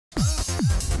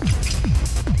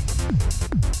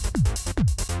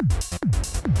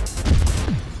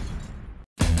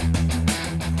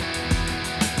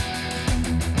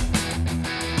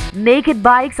Naked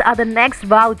bikes are the next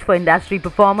vouch for industry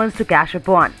performers to cash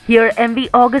upon. Here, MV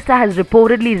Agusta has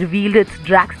reportedly revealed its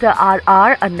Dragster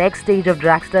RR, a next stage of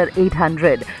Dragster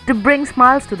 800, to bring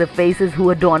smiles to the faces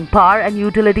who adorn power and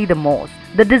utility the most.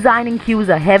 The designing cues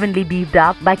are heavily beefed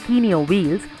up by Kineo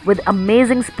wheels, with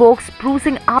amazing spokes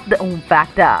sprucing up the oomph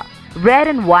factor. Red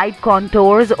and white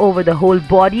contours over the whole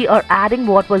body are adding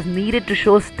what was needed to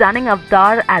show stunning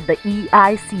avatar at the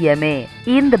EICMA.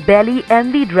 In the belly,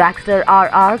 MV Dragster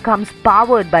RR comes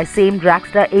powered by same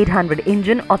Dragster 800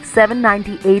 engine of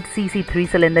 798cc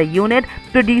 3-cylinder unit,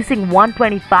 producing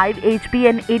 125 HP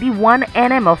and 81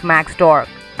 Nm of max torque.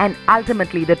 And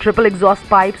ultimately, the triple exhaust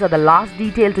pipes are the last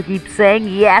detail to keep saying,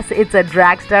 yes, it's a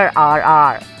Dragster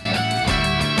RR.